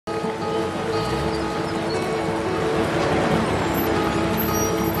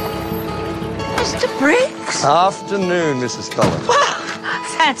Mr. Briggs? Afternoon, Mrs. Collins. Well,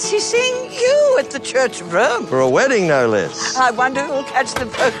 fancy seeing you at the Church of Rome. For a wedding, no less. I wonder who'll catch the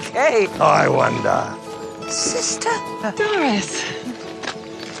bouquet. I wonder. Sister? Doris.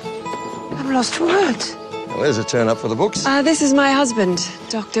 I'm lost for words. Well, there's a turn up for the books. This is my husband,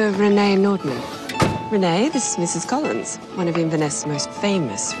 Dr. Renee Nordman. Renee, this is Mrs. Collins, one of Inverness' most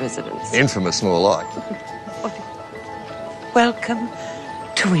famous residents. Infamous, more like. Welcome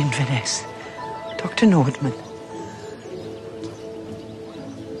to Inverness, Dr. Nordman.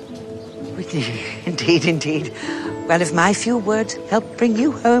 Indeed, indeed. Well, if my few words help bring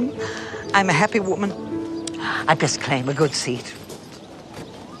you home, I'm a happy woman. I'd best claim a good seat.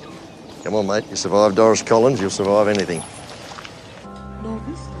 Come on, mate. You survive Doris Collins, you'll survive anything.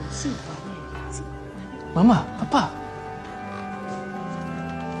 Mama, Papa.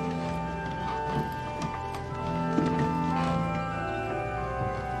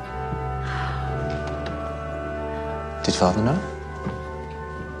 Did Father know?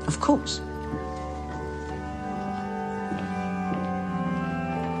 Of course.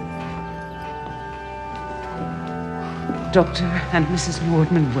 Dr. and Mrs.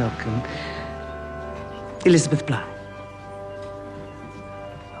 Nordman, welcome. Elizabeth Bly.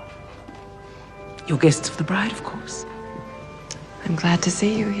 Your guests of the bride, of course. I'm glad to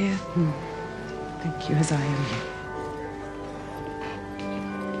see you here. Thank you, as I am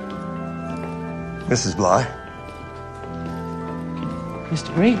you. Mrs. Bly.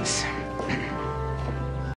 Mr. Briggs.